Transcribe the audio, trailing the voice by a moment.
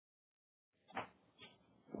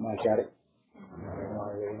Mike Attic.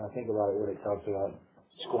 When I think about it, when it talks about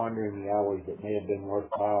squandering the hours that may have been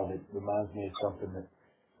worthwhile, it reminds me of something that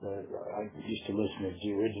I used to listen to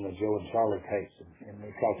the original Joe and Charlie tapes, and they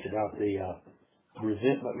talked about the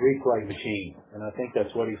resentment replay machine, and I think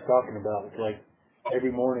that's what he's talking about. It's like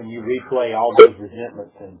every morning you replay all those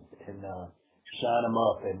resentments and shine them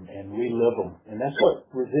up and relive them, and that's what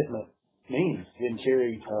resentment means. In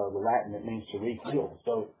Cherry, the Latin, it means to refeel.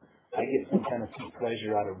 So I get some kind of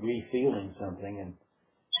pleasure out of refeeling something and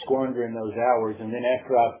squandering those hours, and then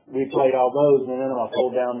after I replayed all those, and then I pull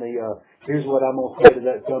down the here's what I'm going to say to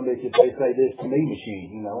that some bitch if they say this to me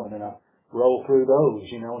machine, and then I roll through those,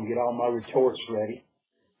 and get all my retorts ready.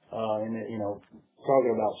 And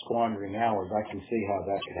talking about squandering hours, I can see how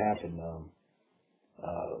that could happen.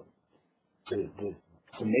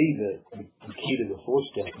 To me, the key to the fourth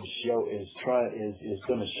step is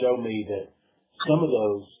going to show me that some of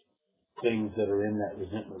those things that are in that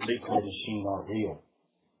resentment replay machine aren't real.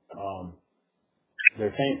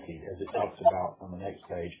 They're fancied, as it talks about on the next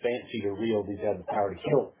page. Fancied or real, these have the power to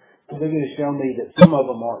kill. So they're going to show me that some of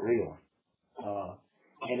them aren't real.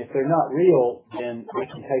 And if they're not real, then we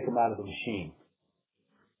can take them out of the machine.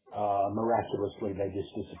 Miraculously, they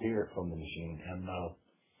just disappear from the machine. And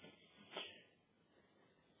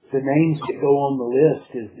the names that go on the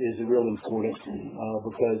list is real important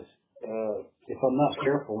because if I'm not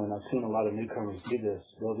careful, and I've seen a lot of newcomers do this,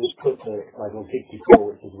 they'll just put like on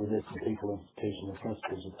 64, which is resistant people, institutions, and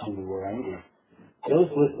principles with whom we were angry. Those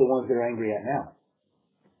list the ones they're angry at now.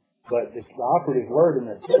 But the operative word in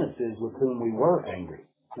that sentence is with whom we were angry.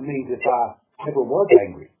 It means if I ever was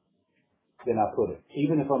angry, then I put it,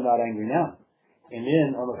 even if I'm not angry now. And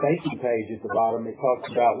then on the facing page at the bottom, it talks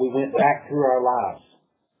about we went back through our lives.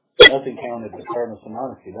 Nothing counted but fairness and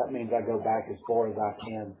honesty. That means I go back as far as I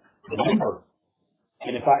can remember.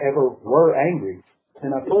 And if I ever were angry, then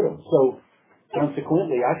I put them. So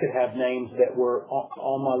consequently, I could have names that were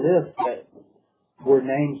on my list that were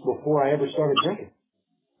names before I ever started drinking,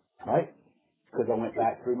 right? Because I went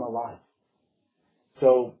back through my life.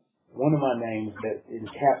 So one of my names that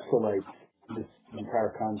encapsulates this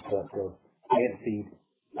entire concept of fancied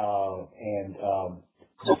and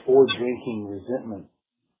before drinking resentment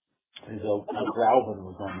is Uncle Alvin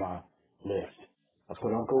was on my list. I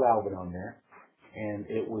put Uncle Alvin on there. And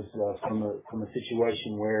it was from a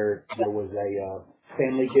situation where there was a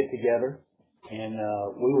family get-together, and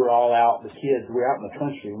we were all out, the kids, we were out in the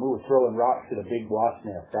country, and we were throwing rocks at a big wasp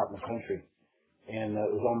nest out in the country. And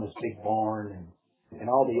it was on this big barn, and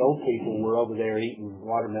all the old people were over there eating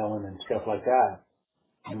watermelon and stuff like that.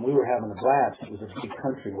 And we were having a blast. It was a big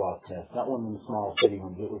country wasp nest, not one of the small city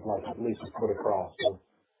ones. It was like at least a foot across. So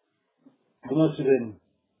we must have been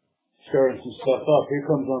stirring some stuff up. Here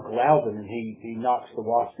comes Uncle Alvin, and he knocks the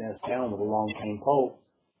wasp nest down with a long cane pole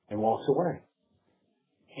and walks away.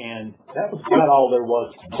 And that was about all there was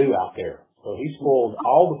to do out there. So he spoiled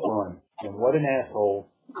all the fun, and what an asshole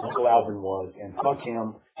Uncle Alvin was, and fuck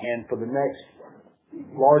him. And for the next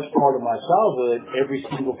large part of my childhood, every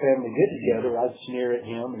single family get-together, I'd sneer at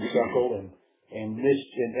him and chuckle and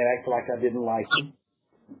act like I didn't like him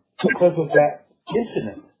because of that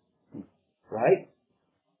incident, right?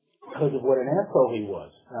 Because of what an asshole he was.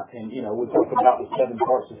 And, we talk about the 7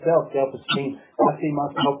 parts of self-esteem. I see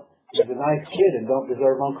myself as a nice kid and don't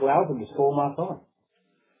deserve Uncle Alvin to spoil my fun.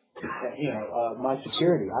 My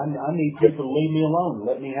security. I need people to leave me alone and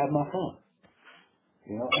let me have my fun.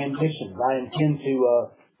 Ambitions. I intend to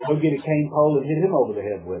go get a cane pole and hit him over the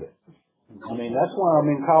head with it. That's why I'm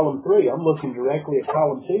in column 3. I'm looking directly at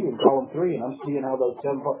column 2 and column 3, and I'm seeing how those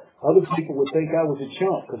 7 parts. Other people would think I was a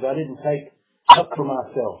chump because I didn't take up for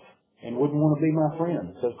myself and wouldn't want to be my friend.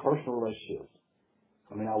 It says personal relationships.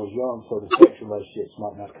 I was young, so the sex relationships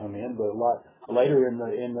might not come in, but a lot later in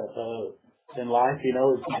life,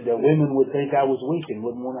 the women would think I was weak and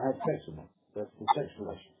wouldn't want to have sex with me. That's the sex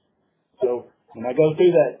relationship. So when I go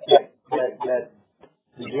through the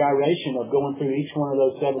gyration of going through each one of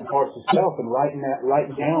those 7 parts of self and writing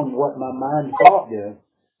down what my mind thought then,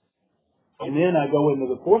 and then I go into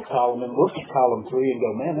the 4th column and look at column 3 and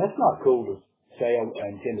go, man, that's not cool to say I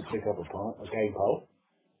intend to pick up a cane pole.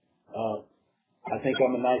 I think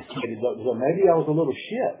I'm a nice kid. So maybe I was a little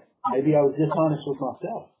shit. Maybe I was dishonest with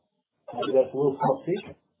myself. Maybe that's a little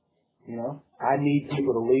self-seeking. I need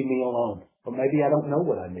people to leave me alone. But maybe I don't know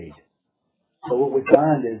what I need. So what we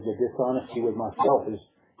find is the dishonesty with myself is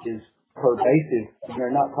pervasive. And they're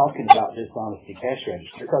not talking about dishonesty cash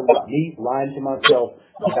register. They're talking about me lying to myself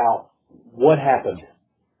about what happened.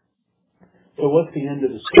 So what's the end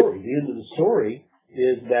of the story? The end of the story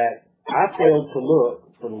is that I failed to look,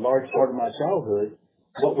 for the large part of my childhood,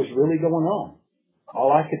 what was really going on.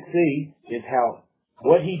 All I could see is how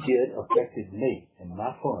what he did affected me and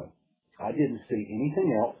my fun. I didn't see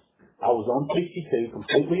anything else. I was on 62,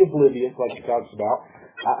 completely oblivious, like he talks about.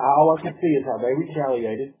 All I could see is how they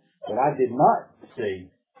retaliated, but I did not see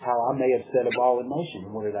how I may have set a ball in motion.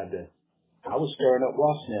 And what did I do? I was stirring up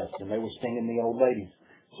wasp nests, and they were stinging the old ladies.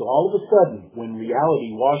 So all of a sudden, when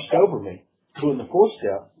reality washed over me, doing the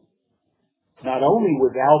 4-step, not only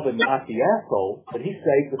was Alvin not the asshole, but he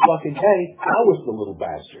saved the fucking day. I was the little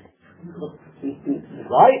bastard.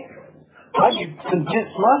 Right? I could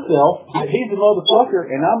convince myself that he's a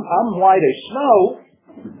motherfucker and I'm white as snow.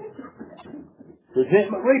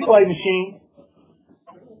 Resentment replay machine.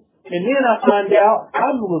 And then I find out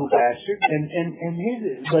I'm the little bastard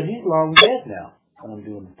but he's long dead now and I'm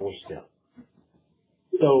doing the 4-step.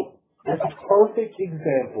 So that's a perfect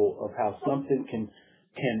example of how something can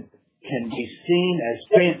be seen as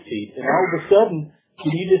fancied, and all of a sudden,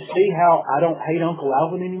 can you just see how I don't hate Uncle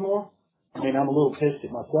Alvin anymore? I mean, I'm a little pissed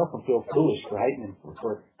at myself and feel foolish for hating him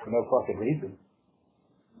for no fucking reason.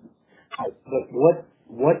 But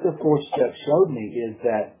what the 4-step showed me is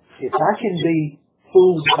that if I can be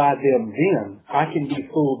fooled by them then, I can be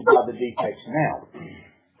fooled by the defects now.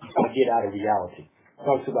 If I get out of reality. It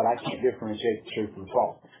talks about I can't differentiate the truth from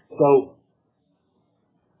false. So,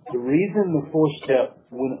 the reason the 4-step,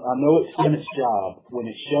 when I know it's done its job, when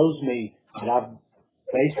it shows me that I've,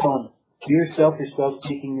 based on fear, selfish,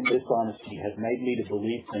 self-seeking, and dishonesty, has made me to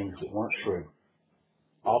believe things that weren't true,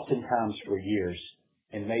 oftentimes for years,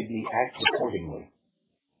 and made me act accordingly,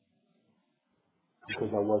 because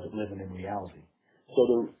I wasn't living in reality.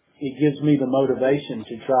 So it gives me the motivation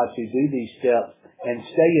to try to do these steps and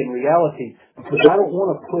stay in reality, because I don't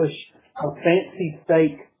want to push a fancy,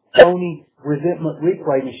 fake, phony resentment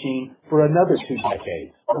replay machine for another 2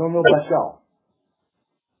 decades. I don't know about y'all.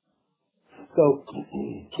 So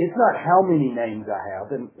it's not how many names I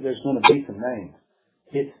have, and there's going to be some names.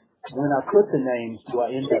 It's when I put the names, do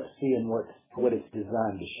I end up seeing what it's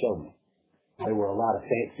designed to show me? There were a lot of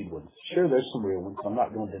fancy ones. Sure, there's some real ones. I'm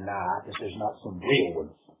not going to deny that there's not some real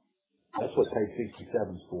ones. That's what page 67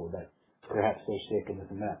 is for. That perhaps they're sticking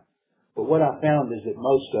with that. But what I found is that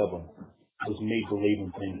most of them was me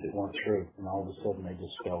believing things that weren't true, and all of a sudden they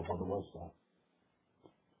just fell by the wayside.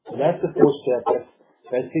 So that's the 4-step.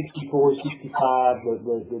 That's 64, 65,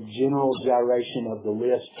 the general gyration of the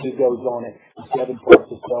list, who goes on it, the 7 parts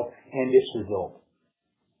of self, and its result.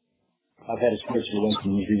 I've had a spiritual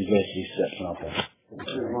awakening through the rest of these steps, and I'll pass.